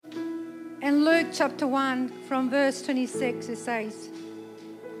In Luke chapter 1, from verse 26, it says,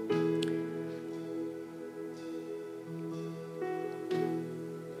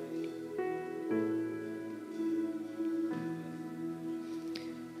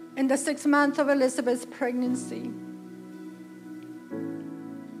 in the 6th month of Elizabeth's pregnancy,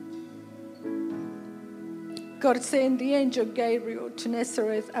 God sent the angel Gabriel to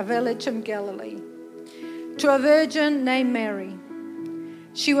Nazareth, a village in Galilee, to a virgin named Mary.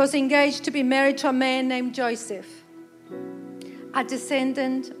 She was engaged to be married to a man named Joseph, a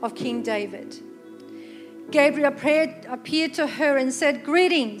descendant of King David. Gabriel appeared to her and said,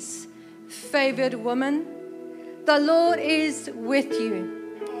 "Greetings, favored woman. The Lord is with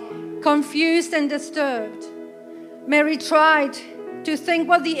you." Confused and disturbed, Mary tried to think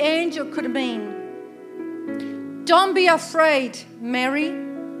what the angel could mean. "Don't be afraid, Mary,"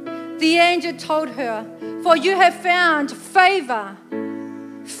 the angel told her, "for you have found favor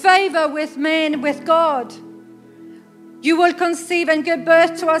with man, with God. You will conceive and give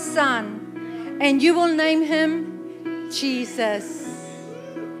birth to a son, and you will name him Jesus.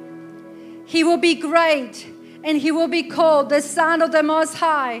 He will be great, and he will be called the Son of the Most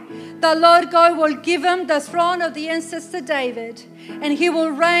High. The Lord God will give him the throne of the ancestor David, and he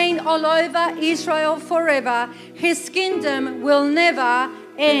will reign all over Israel forever. His kingdom will never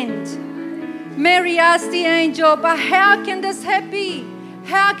end." Mary asked the angel, "But how can this be?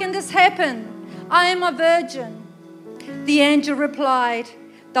 How can this happen? I am a virgin." The angel replied,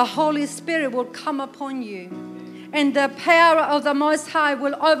 "The Holy Spirit will come upon you, and the power of the Most High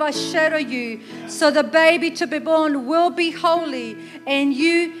will overshadow you. So the baby to be born will be holy, and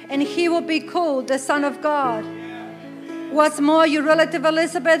he will be called the Son of God. What's more, your relative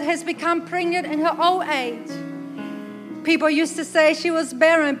Elizabeth has become pregnant in her old age. People used to say she was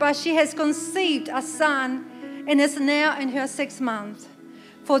barren, but she has conceived a son and is now in her 6th month.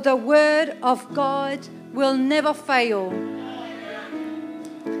 For the word of God will never fail."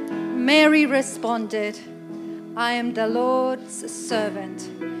 Mary responded, "I am the Lord's servant.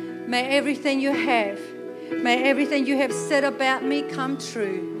 May everything you have said about me come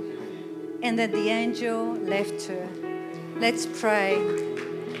true." And then the angel left her. Let's pray.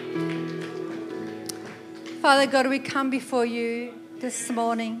 Father God, we come before you this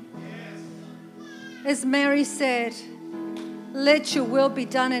morning. As Mary said, "Let your will be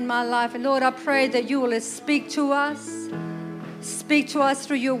done in my life." And Lord, I pray that you will speak to us. Speak to us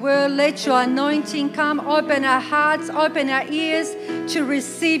through your word. Let your anointing come. Open our hearts, open our ears to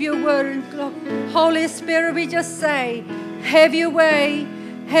receive your word. And Holy Spirit, we just say, have your way,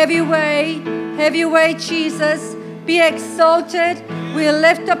 have your way, have your way, Jesus. Be exalted. We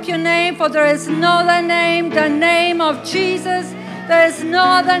lift up your name, for there is no other name, the name of Jesus. There is no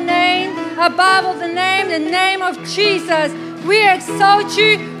other name above the name of Jesus. We exalt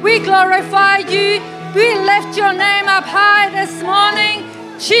you. We glorify you. We lift your name up high this morning,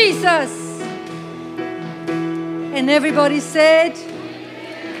 Jesus. And everybody said,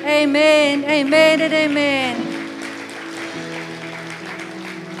 amen, amen, and amen.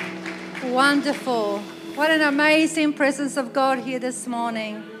 Wonderful. What an amazing presence of God here this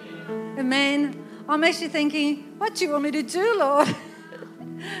morning. Amen. I'm actually thinking, what do you want me to do, Lord?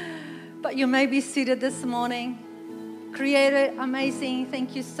 But you may be seated this morning. Creator, amazing.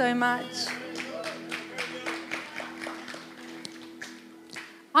 Thank you so much.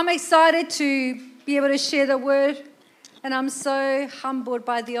 I'm excited to be able to share the word, and I'm so humbled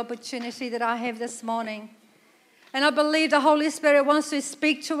by the opportunity that I have this morning. And I believe the Holy Spirit wants to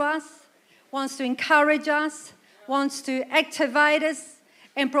speak to us, wants to encourage us, wants to activate us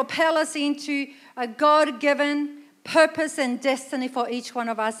and propel us into a God-given purpose and destiny for each one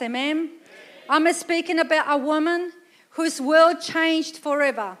of us. Amen? I'm speaking about a woman whose world changed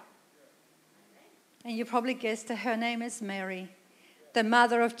forever. And you probably guessed that her name is Mary, the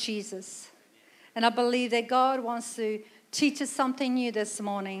mother of Jesus. And I believe that God wants to teach us something new this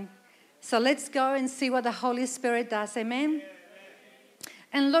morning. So let's go and see what the Holy Spirit does. Amen?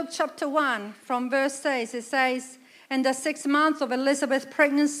 In Luke chapter 1, from verse 6, it says, "In the 6th month of Elizabeth's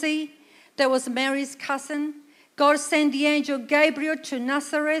pregnancy, there was Mary's cousin. God sent the angel Gabriel to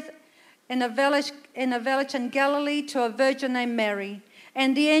Nazareth in a village in Galilee to a virgin named Mary.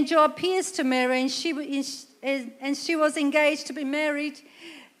 And the angel appears to Mary, and she was engaged to be married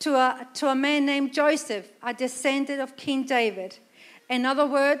to a man named Joseph, a descendant of King David." In other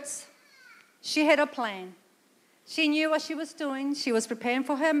words, she had a plan. She knew what she was doing. She was preparing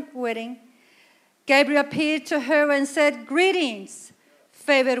for her wedding. Gabriel appeared to her and said, "Greetings,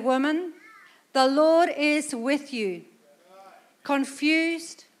 favored woman. The Lord is with you."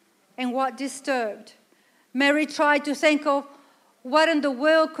 Confused and disturbed, Mary tried to think of what in the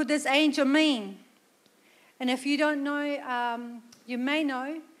world could this angel mean? And if you don't know, you may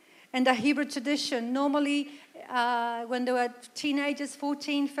know, in the Hebrew tradition, normally when they were teenagers,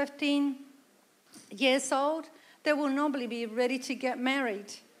 14, 15 years old, they will normally be ready to get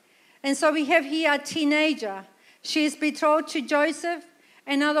married. And so we have here a teenager. She is betrothed to Joseph.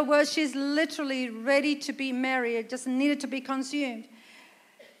 In other words, she's literally ready to be married, just needed to be consumed.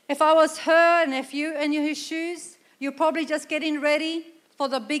 If I was her and if you in your shoes, you're probably just getting ready for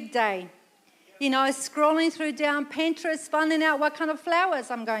the big day. You know, scrolling through down Pinterest, finding out what kind of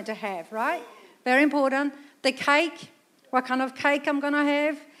flowers I'm going to have, right? Very important. The cake, what kind of cake I'm going to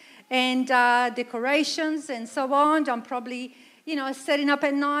have, and decorations and so on. I'm probably, you know, sitting up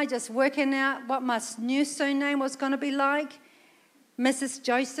at night just working out what my new surname was going to be like. Mrs.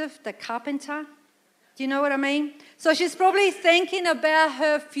 Joseph, the carpenter. Do you know what I mean? So she's probably thinking about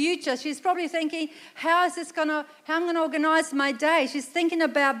her future. She's probably thinking, how I'm going to organize my day. She's thinking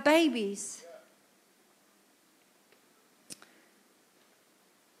about babies.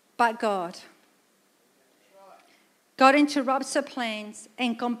 But God interrupts her plans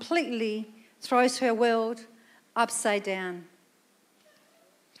and completely throws her world upside down.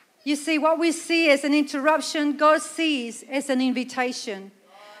 You see, what we see as an interruption, God sees as an invitation.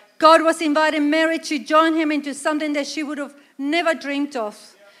 God was inviting Mary to join him into something that she would have never dreamed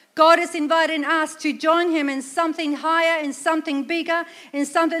of. God is inviting us to join him in something higher and something bigger and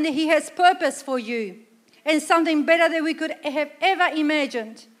something that he has purpose for you and something better than we could have ever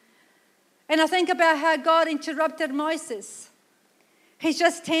imagined. And I think about how God interrupted Moses. He's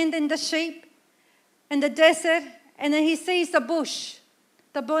just tending the sheep in the desert, and then he sees the bush,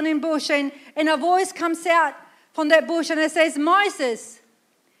 the burning bush, and a voice comes out from that bush and it says, Moses,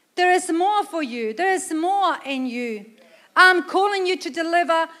 there is more for you. There is more in you. I'm calling you to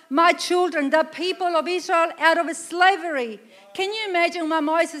deliver my children, the people of Israel, out of slavery. Can you imagine what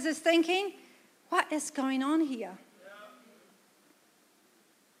Moses is thinking? What is going on here?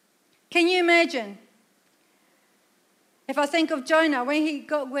 Can you imagine? If I think of Jonah,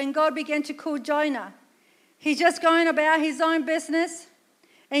 when God began to call Jonah, he's just going about his own business.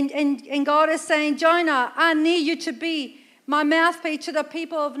 And God is saying, Jonah, I need you to be my mouthpiece to the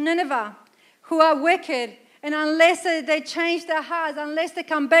people of Nineveh who are wicked. And unless they change their hearts, unless they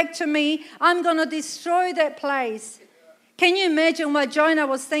come back to me, I'm going to destroy that place. Can you imagine what Jonah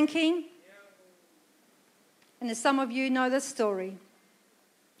was thinking? And as some of you know the story,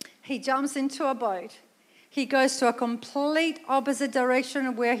 he jumps into a boat. He goes to a complete opposite direction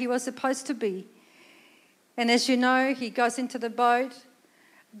of where he was supposed to be. And as you know, he goes into the boat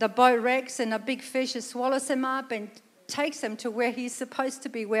wrecks, and a big fish swallows him up and takes him to where he's supposed to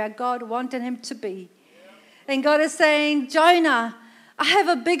be, where God wanted him to be. And God is saying, Jonah, I have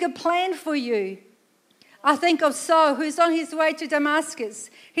a bigger plan for you. I think of Saul, who's on his way to Damascus.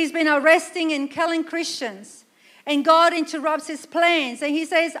 He's been arresting and killing Christians. And God interrupts his plans. And he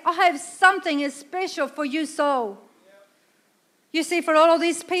says, I have something special for you, Saul. You see, for all of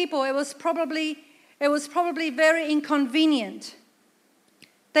these people, it was probably very inconvenient.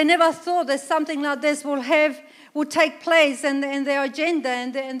 They never thought that something like this would take place in their agenda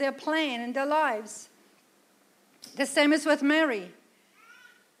and their plan and their lives. The same is with Mary.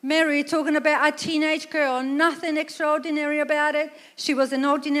 Mary, talking about a teenage girl, nothing extraordinary about it. She was an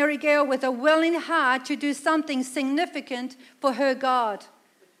ordinary girl with a willing heart to do something significant for her God.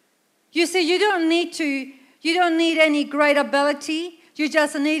 You see, you don't need any great ability. You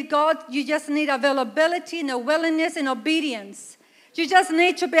just need God. You just need availability and a willingness and obedience. You just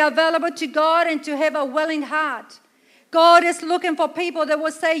need to be available to God and to have a willing heart. God is looking for people that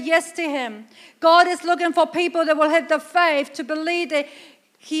will say yes to him. God is looking for people that will have the faith to believe that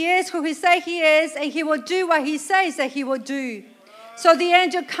he is who he says he is, and he will do what he says that he will do. So the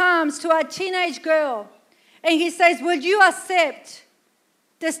angel comes to a teenage girl and he says, will you accept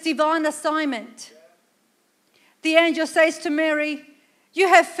this divine assignment? The angel says to Mary, you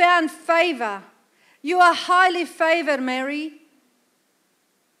have found favor. You are highly favored, Mary.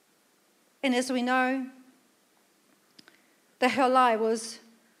 And as we know, that her life was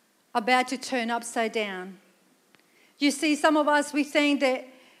about to turn upside down. You see, some of us, we think that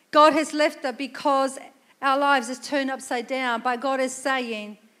God has left us because our lives is turned upside down. But God is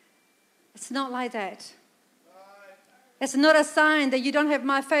saying, it's not like that. It's not a sign that you don't have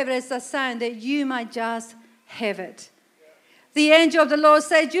my favor. It's a sign that you might just have it. The angel of the Lord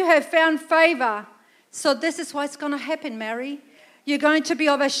said, you have found favor. So this is what's going to happen, Mary. You're going to be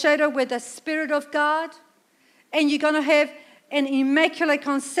overshadowed with the Spirit of God. And you're going to have an immaculate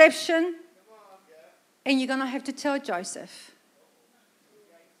conception. And you're going to have to tell Joseph.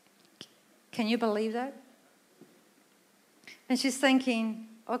 Can you believe that? And she's thinking,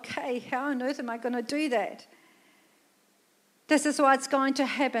 okay, how on earth am I going to do that? This is what's going to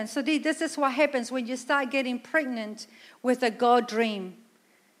happen. So this is what happens when you start getting pregnant with a God dream.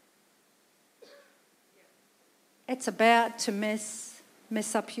 It's about to mess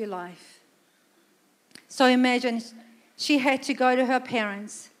up your life. So imagine she had to go to her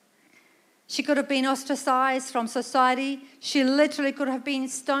parents. She could have been ostracized from society. She literally could have been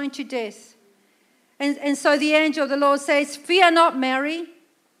stoned to death. And so the angel of the Lord says, "Fear not, Mary."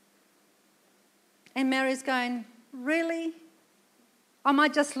 And Mary's going, really? I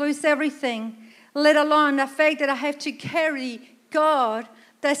might just lose everything, let alone the fact that I have to carry God,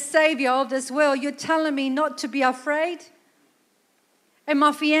 the Savior of this world. You're telling me not to be afraid? And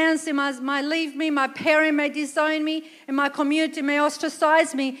my fiancé might leave me, my parent may disown me, and my community may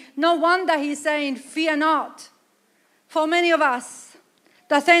ostracize me. No wonder he's saying, fear not. For many of us,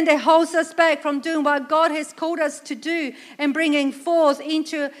 the thing that holds us back from doing what God has called us to do and bringing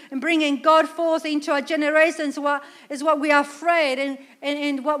God forth into our generations is what we are afraid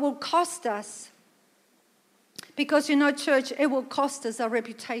and what will cost us. Because, church, it will cost us our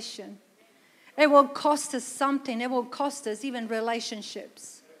reputation. It will cost us something. It will cost us even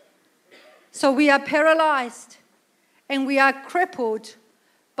relationships. So we are paralyzed and we are crippled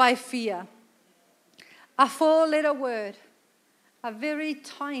by fear. A 4-letter word, a very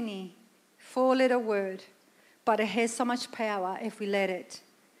tiny 4-letter word, but it has so much power if we let it.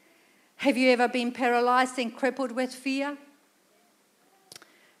 Have you ever been paralyzed and crippled with fear?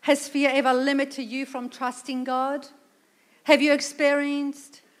 Has fear ever limited you from trusting God? Have you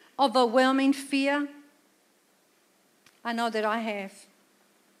experienced overwhelming fear? I know that I have.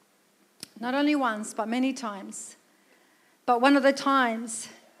 Not only once, but many times. But one of the times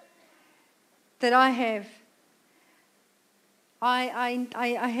that I have, I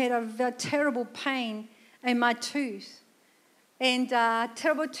had a terrible pain in my tooth. And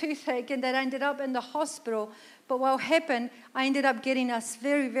terrible toothache, and that ended up in the hospital. But what happened, I ended up getting a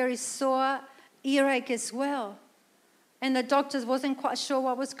very, very sore earache as well. And the doctors wasn't quite sure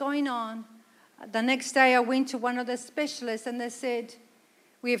what was going on. The next day I went to one of the specialists and they said,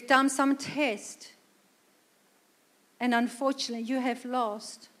 we have done some tests. And unfortunately, you have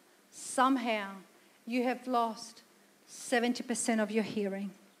lost 70% of your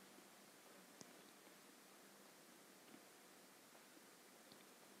hearing.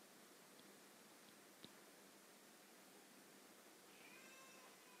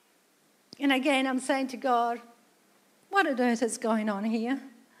 And again, I'm saying to God, what on earth is going on here?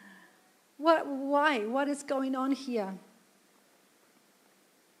 Why? What is going on here?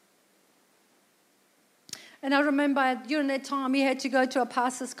 And I remember during that time, we had to go to a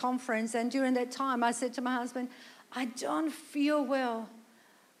pastor's conference. And during that time, I said to my husband, I don't feel well.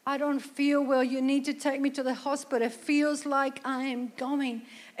 I don't feel well. You need to take me to the hospital. It feels like I am going.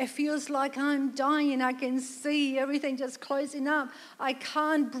 It feels like I'm dying. I can see everything just closing up. I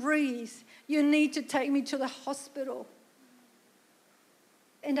can't breathe. You need to take me to the hospital.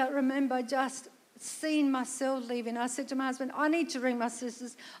 And I remember just seeing myself leaving. I said to my husband, I need to ring my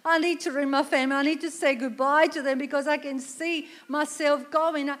sisters. I need to ring my family. I need to say goodbye to them because I can see myself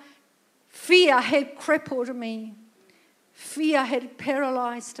going. Fear had crippled me. Fear had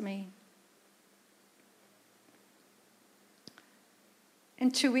paralyzed me.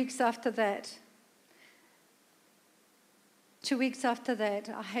 And 2 weeks after that,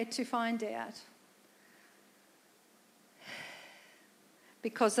 I had to find out.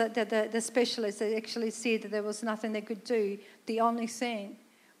 Because the specialist actually said that there was nothing they could do. The only thing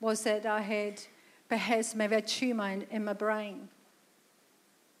was that I had perhaps maybe a tumor in my brain.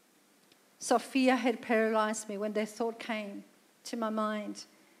 So fear had paralyzed me when that thought came to my mind.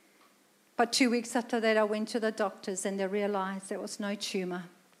 But 2 weeks after that, I went to the doctors and they realized there was no tumor.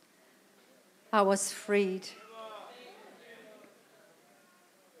 I was freed.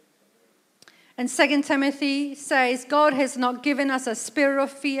 And 2 Timothy says, God has not given us a spirit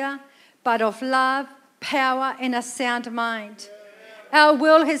of fear, but of love, power, and a sound mind. Our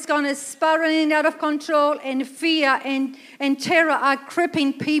world has gone spiraling out of control, and fear and terror are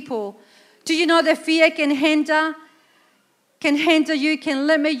gripping people. Do you know that fear can hinder you, can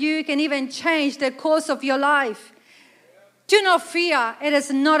limit you, can even change the course of your life? Do not fear. It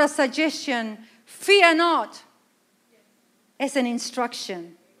is not a suggestion. Fear not. It's an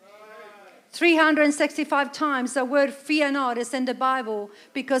instruction. 365 times the word fear not is in the Bible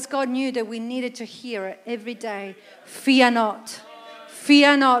because God knew that we needed to hear it every day. Fear not.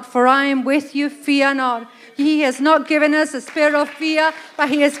 Fear not, for I am with you. Fear not. He has not given us a spirit of fear, but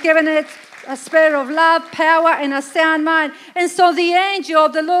He has given us a spirit of love, power, and a sound mind. And so the angel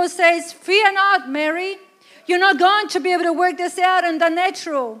of the Lord says, fear not, Mary. You're not going to be able to work this out in the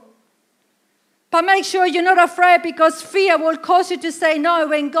natural. But make sure you're not afraid, because fear will cause you to say no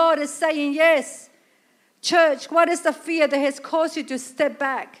when God is saying yes. Church, what is the fear that has caused you to step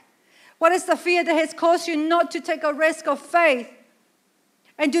back? What is the fear that has caused you not to take a risk of faith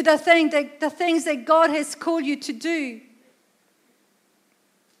and do the things that God has called you to do?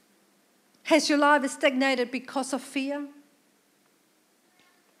 Has your life stagnated because of fear?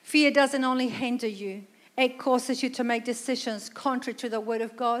 Fear doesn't only hinder you, it causes you to make decisions contrary to the Word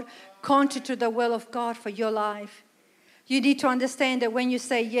of God, contrary to the will of God for your life. You need to understand that when you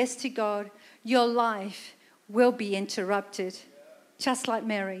say yes to God, your life will be interrupted, just like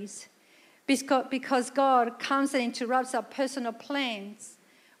Mary's. Because God comes and interrupts our personal plans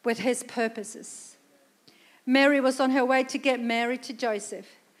with His purposes. Mary was on her way to get married to Joseph.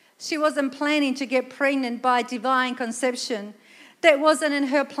 She wasn't planning to get pregnant by divine conception. That wasn't in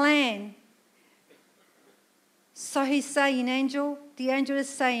her plan. So he's saying, the angel is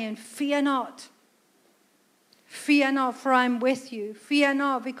saying, fear not. Fear not, for I am with you. Fear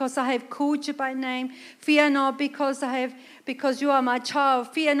not, because I have called you by name. Fear not, because you are my child.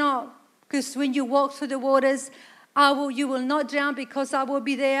 Fear not, because when you walk through the waters, you will not drown, because I will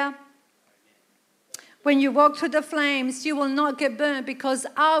be there. When you walk through the flames, you will not get burnt, because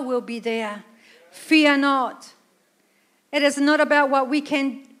I will be there. Fear not. It is not about what we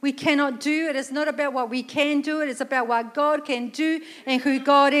cannot do. It is not about what we can do. It is about what God can do and who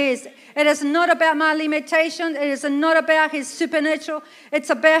God is. It is not about my limitations. It is not about His supernatural. It's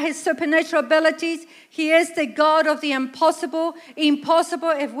about His supernatural abilities. He is the God of the impossible. Impossible,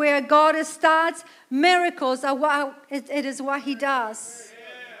 if where God starts, miracles are it is what He does.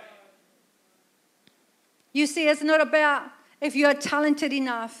 You see, it's not about if you are talented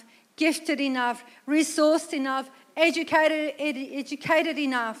enough, gifted enough, resourced enough, educated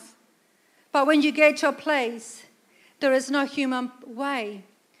enough. But when you get to a place, there is no human way.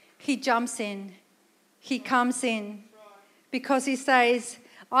 He jumps in. He comes in. Because He says,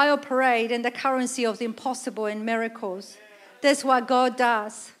 I operate in the currency of the impossible and miracles. That's what God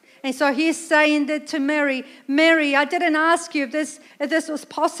does. And so He's saying that to Mary, Mary, I didn't ask you if this was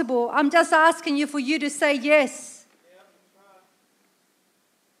possible. I'm just asking you for you to say yes.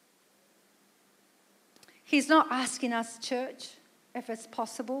 He's not asking us, church, if it's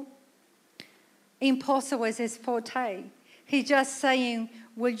possible. Impossible is His forte. He's just saying,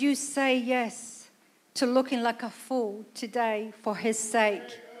 will you say yes to looking like a fool today for His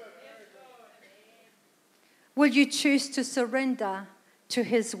sake? Will you choose to surrender to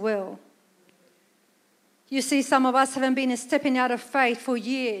His will? You see, some of us haven't been stepping out of faith for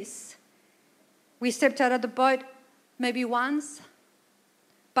years. We stepped out of the boat maybe once,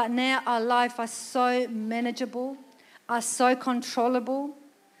 but now our life are so manageable, are so controllable,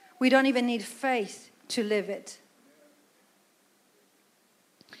 we don't even need faith to live it.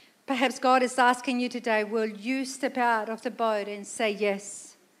 Perhaps God is asking you today, will you step out of the boat and say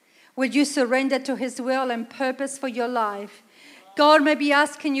yes? Will you surrender to His will and purpose for your life? God may be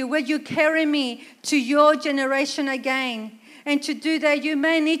asking you, will you carry me to your generation again? And to do that, you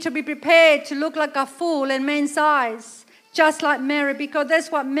may need to be prepared to look like a fool in men's eyes. Just like Mary, because that's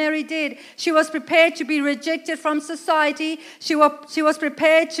what Mary did. She was prepared to be rejected from society. She was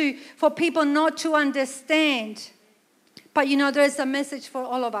prepared for people not to understand. But there is a message for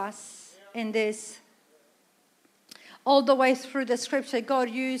all of us in this. All the way through the scripture, God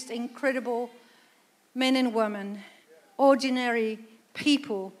used incredible men and women, ordinary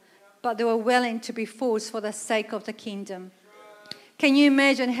people, but they were willing to be fools for the sake of the kingdom. Can you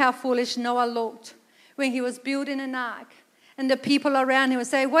imagine how foolish Noah looked when he was building an ark? And the people around him would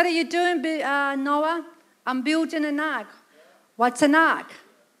say, what are you doing, Noah? I'm building an ark. What's an ark?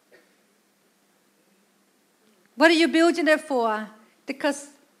 What are you building it for? Because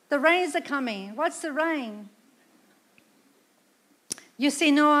the rains are coming. What's the rain? You see,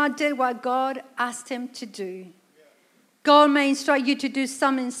 Noah did what God asked him to do. God may instruct you to do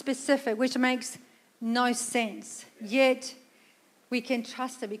something specific, which makes no sense. Yet, we can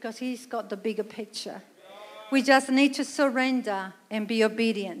trust Him because He's got the bigger picture. We just need to surrender and be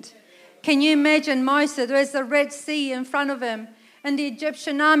obedient. Can you imagine Moses? There's the Red Sea in front of him and the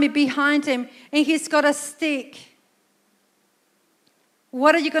Egyptian army behind him, and he's got a stick.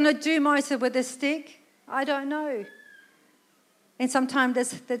 What are you going to do, Moses, with the stick? I don't know. And sometimes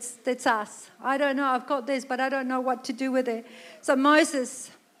that's us. I don't know. I've got this, but I don't know what to do with it. So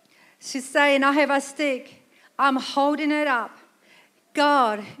Moses, she's saying, I have a stick. I'm holding it up.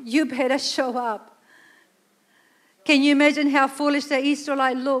 God, you better show up. Can you imagine how foolish the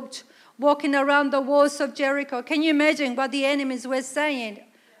Israelites looked walking around the walls of Jericho? Can you imagine what the enemies were saying?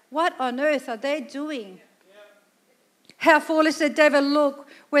 What on earth are they doing? How foolish did David look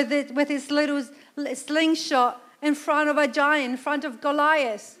with his little slingshot in front of a giant, in front of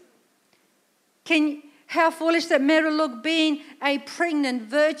Goliath. How foolish did Mary look being a pregnant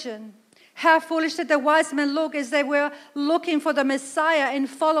virgin. How foolish did the wise men look as they were looking for the Messiah and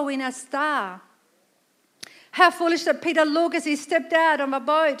following a star. How foolish did Peter look as he stepped out of a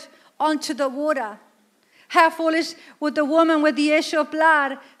boat onto the water. How foolish would the woman with the issue of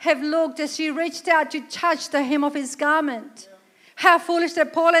blood have looked as she reached out to touch the hem of his garment. How foolish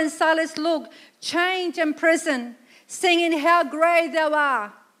did Paul and Silas look, chained in prison, singing, "How great thou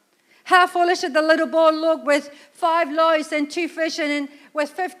art." How foolish did the little boy look with 5 loaves and 2 fish and with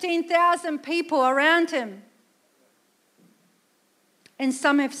 15,000 people around him. And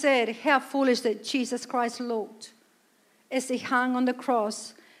some have said, how foolish that Jesus Christ looked as he hung on the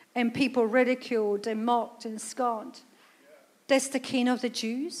cross and people ridiculed and mocked and scorned. That's the King of the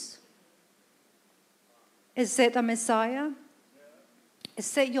Jews? Is that the Messiah?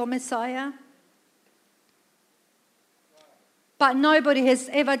 Is that your Messiah? But nobody has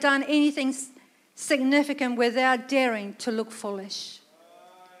ever done anything significant without daring to look foolish.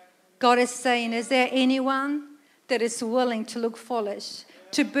 God is saying, is there anyone that is willing to look foolish,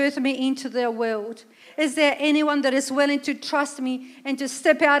 to birth me into their world? Is there anyone that is willing to trust me and to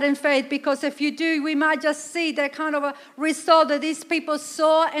step out in faith? Because if you do, we might just see that kind of a result that these people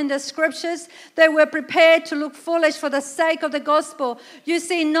saw in the scriptures. They were prepared to look foolish for the sake of the gospel. You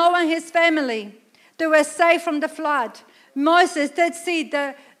see, Noah and his family, they were saved from the flood. Moses did see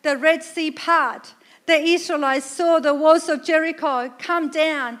the Red Sea part. The Israelites saw the walls of Jericho come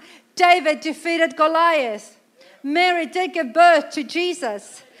down. David defeated Goliath. Mary did give birth to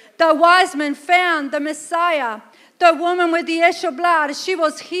Jesus. The wise men found the Messiah. The woman with the issue of blood, she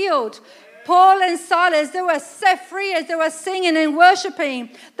was healed. Paul and Silas, they were set free as they were singing and worshiping.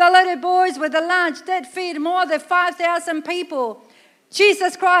 The little boys with the lunch did feed more than 5,000 people.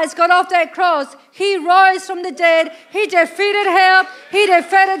 Jesus Christ got off that cross. He rose from the dead. He defeated hell. He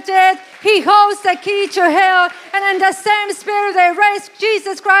defeated death. He holds the key to hell. And in the same spirit that raised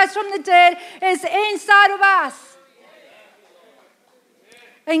Jesus Christ from the dead is inside of us.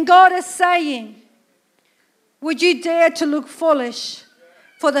 And God is saying, would you dare to look foolish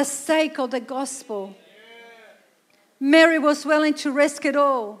for the sake of the gospel? Mary was willing to risk it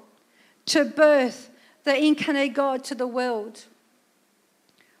all to birth the incarnate God to the world.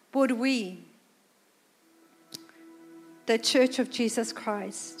 Would we, the Church of Jesus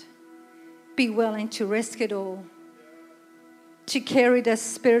Christ, be willing to risk it all to carry the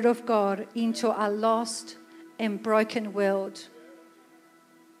Spirit of God into a lost and broken world?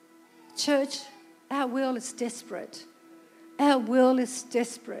 Church, our world is desperate. Our world is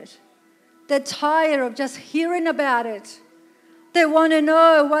desperate. They're tired of just hearing about it. They want to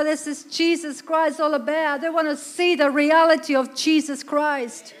know what is this Jesus Christ all about. They want to see the reality of Jesus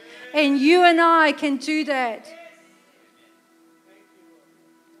Christ. And you and I can do that.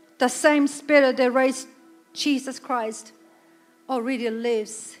 The same Spirit that raised Jesus Christ already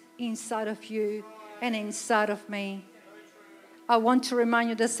lives inside of you and inside of me. I want to remind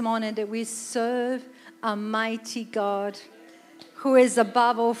you this morning that we serve a mighty God who is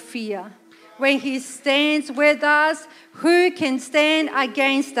above all fear. When He stands with us, who can stand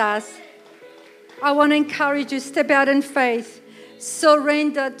against us? I want to encourage you, step out in faith.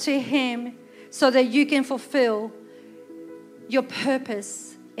 Surrender to Him so that you can fulfill your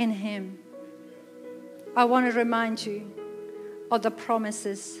purpose in Him. I want to remind you of the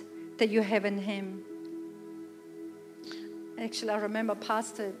promises that you have in Him. Actually, I remember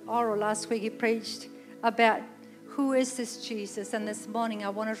Pastor Oro last week, he preached about who is this Jesus. And this morning, I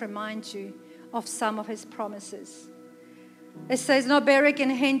want to remind you of some of His promises. It says, no barrier can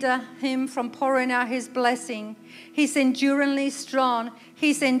hinder Him from pouring out His blessing. He's enduringly strong.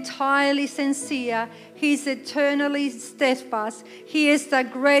 He's entirely sincere. He's eternally steadfast. He is the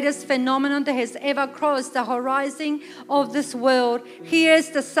greatest phenomenon that has ever crossed the horizon of this world. He is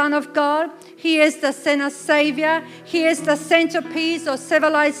the Son of God. He is the sinner Savior. He is the centerpiece of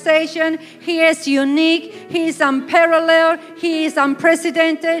civilization. He is unique. He is unparalleled. He is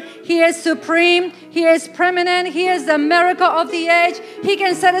unprecedented. He is supreme. He is preeminent. He is the miracle of the age. He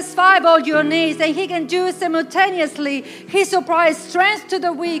can satisfy all your needs, and He can do it simultaneously. He supplies strength to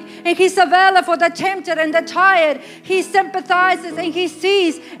the weak, and He's available for the tempted and the tired. He sympathizes and He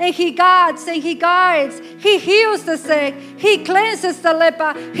sees and He guards and He guides. He heals the sick. He cleanses the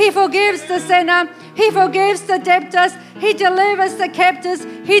leper. He forgives the sinner. He forgives the debtors. He delivers the captives.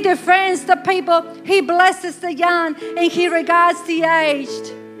 He defends the people. He blesses the young, and He regards the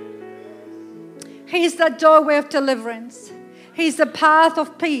aged. He's the doorway of deliverance. He's the path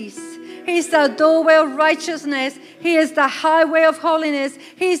of peace. He's the doorway of righteousness. He is the highway of holiness.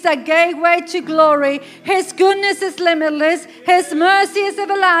 He's the gateway to glory. His goodness is limitless. His mercy is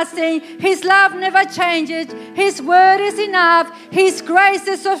everlasting. His love never changes. His word is enough. His grace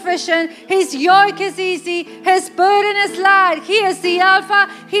is sufficient. His yoke is easy. His burden is light. He is the Alpha.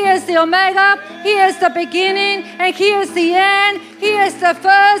 He is the Omega. He is the beginning and He is the end. He is the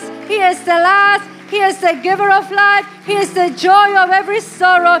first. He is the last. He is the giver of life. He is the joy of every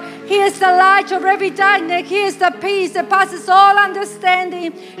sorrow. He is the light of every darkness. He is the peace that passes all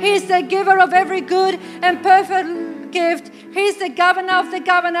understanding. He is the giver of every good and perfect gift. He is the governor of the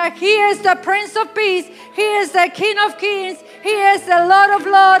governor. He is the Prince of Peace. He is the King of Kings. He is the Lord of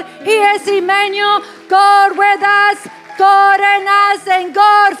Lords. He is Emmanuel, God with us, God in us, and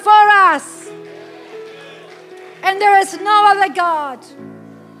God for us. And there is no other God.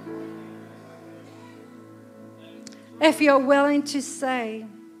 If you're willing to say,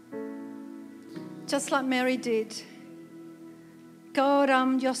 just like Mary did, God,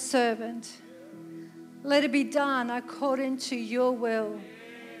 I'm your servant. Let it be done according to your will.